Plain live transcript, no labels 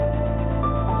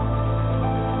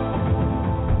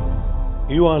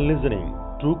You are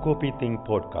listening True Copy Think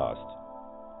podcast,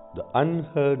 the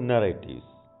unheard narratives.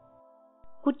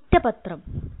 കുറ്റപത്രം.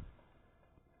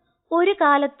 ഒരു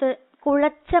കാലത്ത്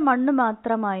കുഴച്ച മണ്ണ്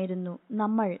മാത്രമായിരുന്നു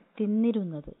നമ്മൾ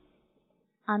തിന്നിരുന്നത്.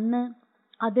 അന്ന്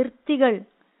അതിർത്തികൾ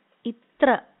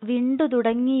ഇത്ര വിണ്ടു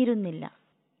തുടങ്ങിയിരുന്നില്ല.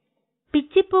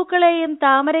 പിച്ചിപ്പൂക്കളെയും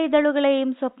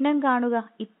താമരയിതളുകളെയും സ്വപ്നം കാണുക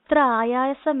ഇത്ര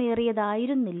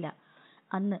ആയാസമേറിയതായിരുന്നില്ല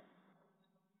അന്ന്.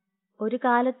 ഒരു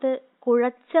കാലത്ത്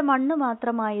കുഴച്ച മണ്ണ്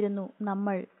മാത്രമായിരുന്നു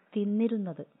നമ്മൾ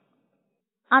തിന്നിരുന്നത്.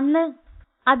 അന്ന്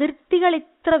അതിർത്തികൾ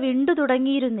ഇത്ര വിണ്ടു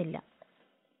തുടങ്ങിയിരുന്നില്ല.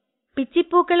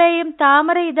 പിച്ചിപ്പൂക്കളെയും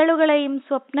താമര ഇതളുകളെയും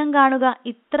സ്വപ്നം കാണുക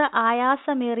ഇത്ര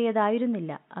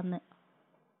ആയാസമേറിയതായിരുന്നില്ല അന്ന്.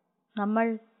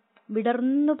 നമ്മൾ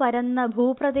വിടർന്നു പരന്ന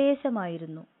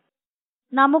ഭൂപ്രദേശമായിരുന്നു.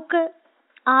 നമുക്ക്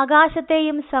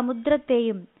ആകാശത്തെയും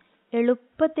സമുദ്രത്തെയും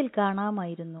എളുപ്പത്തിൽ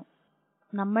കാണാമായിരുന്നു.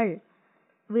 നമ്മൾ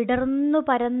വിടർന്നു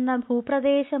പരന്ന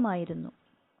ഭൂപ്രദേശമായിരുന്നു.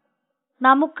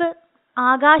 നമുക്ക്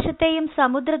ആകാശത്തെയും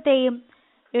സമുദ്രത്തെയും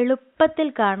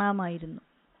എളുപ്പത്തിൽ കാണാമായിരുന്നു.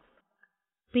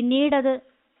 പിന്നീടത്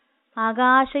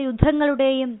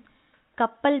ആകാശയുദ്ധങ്ങളുടെയും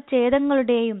കപ്പൽ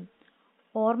ഛേദങ്ങളുടെയും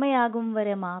ഓർമ്മയാകും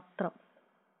വരെ മാത്രം.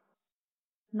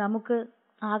 നമുക്ക്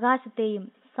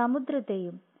ആകാശത്തെയും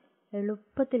സമുദ്രത്തെയും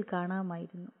എളുപ്പത്തിൽ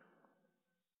കാണാമായിരുന്നു.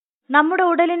 നമ്മുടെ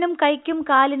ഉടലിനും കൈക്കും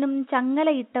കാലിനും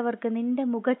ചങ്ങലയിട്ടവർക്ക് നിന്റെ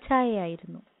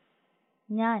മുഖഛായയായിരുന്നു.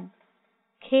 ഞാൻ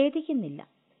ഖേദിക്കുന്നില്ല.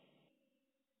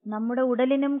 നമ്മുടെ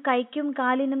ഉടലിനും കൈക്കും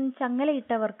കാലിനും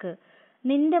ചങ്ങലയിട്ടവർക്ക്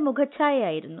നിന്റെ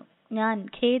മുഖഛായയായിരുന്നു. ഞാൻ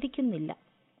ഖേദിക്കുന്നില്ല.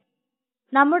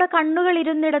 നമ്മുടെ കണ്ണുകൾ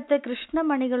ഇരുന്നിടത്ത്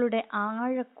കൃഷ്ണമണികളുടെ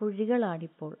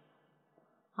ആഴക്കുഴികളാണിപ്പോൾ.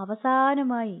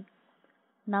 അവസാനമായി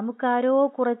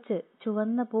നമുക്കാരോ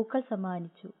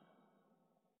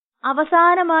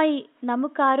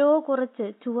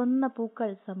കുറച്ച് ചുവന്ന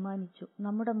പൂക്കൾ സമ്മാനിച്ചു.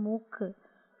 നമ്മുടെ മൂക്ക്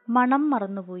മണം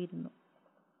മറന്നുപോയിരുന്നു.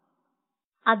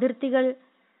 അതിർത്തികൾ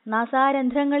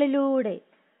നാസാരന്ധ്രങ്ങളിലൂടെ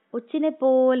ഒച്ചിനെ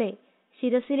പോലെ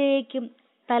ശിരസിലേക്കും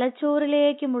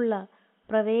തലച്ചോറിലേക്കുമുള്ള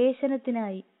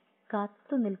പ്രവേശനത്തിനായി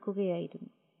കാത്തു നിൽക്കുകയായിരുന്നു.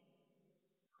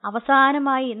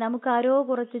 അവസാനമായി നമുക്കാരോ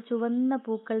കുറച്ച് ചുവന്ന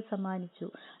പൂക്കൾ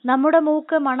സമ്മാനിച്ചു. നമ്മുടെ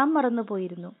മൂക്ക് മണം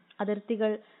മറന്നുപോയിരുന്നു.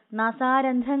 അതിർത്തികൾ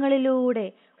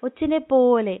നാസാരന്ധ്രങ്ങളിലൂടെ ഒച്ചിനെ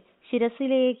പോലെ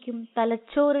ശിരസിലേക്കും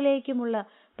തലച്ചോറിലേക്കുമുള്ള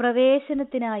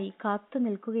പ്രവേശനത്തിനായി കാത്തു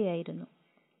നിൽക്കുകയായിരുന്നു.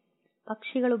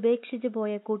 പക്ഷികൾ ഉപേക്ഷിച്ചു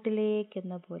പോയ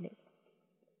കൂട്ടിലേക്കെന്ന പോലെ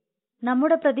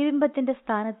നമ്മുടെ പ്രതിബിംബത്തിന്റെ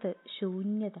സ്ഥാനത്ത്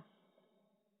ശൂന്യത.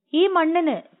 ഈ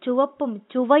മണ്ണിന് ചുവപ്പും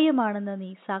ചുവയുമാണെന്ന്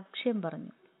നീ സാക്ഷ്യം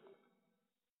പറഞ്ഞു.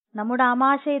 നമ്മുടെ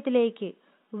ആമാശയത്തിലേക്ക്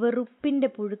വെറുപ്പിന്റെ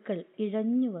പുഴുക്കൾ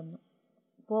ഇഴഞ്ഞു വന്നു.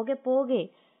 പോകെ പോകെ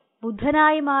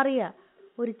ബുദ്ധനായി മാറിയ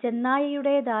ഒരു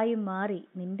ചെന്നായയുടേതായി മാറി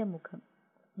നിന്റെ മുഖം.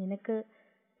 നിനക്ക്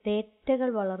തേറ്റകൾ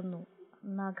വളർന്നു,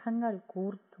 നഖങ്ങൾ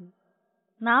കൂർത്തു.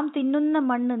 നാം തിന്നുന്ന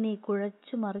മണ്ണ് നീ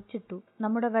കുഴച്ചു മറിച്ചിട്ടു.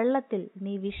 നമ്മുടെ വെള്ളത്തിൽ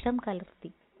നീ വിഷം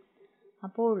കലർത്തി.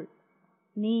 അപ്പോൾ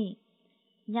നീ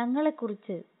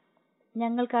ഞങ്ങളെക്കുറിച്ച്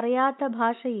ഞങ്ങൾക്കറിയാത്ത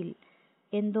ഭാഷയിൽ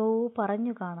എന്തോ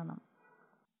പറഞ്ഞു കാണണം.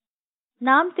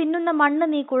 നാം തിന്നുന്ന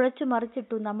മണ്ണ് നീ കുഴച്ചു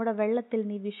മറിച്ചിട്ടു. നമ്മുടെ വെള്ളത്തിൽ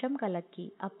നീ വിഷം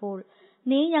കലക്കി. അപ്പോൾ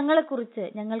നീ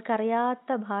ഞങ്ങളെക്കുറിച്ച്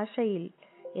ഞങ്ങൾക്കറിയാത്ത ഭാഷയിൽ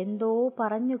എന്തോ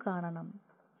പറഞ്ഞു കാണണം.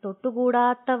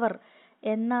 തൊട്ടുകൂടാത്തവർ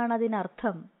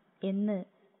എന്നാണതിനർത്ഥം എന്ന്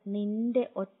നിന്റെ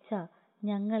ഒച്ച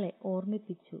ഞങ്ങളെ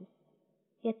ഓർമ്മിപ്പിച്ചു.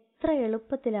 എത്ര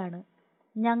എളുപ്പത്തിലാണ്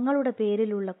ഞങ്ങളുടെ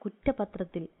പേരിലുള്ള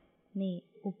കുറ്റപത്രത്തിൽ നീ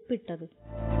ഒപ്പിട്ടത്.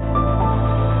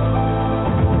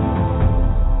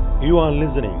 You are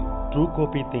listening True Copy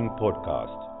Think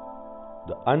podcast,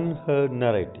 the unheard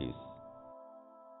narratives.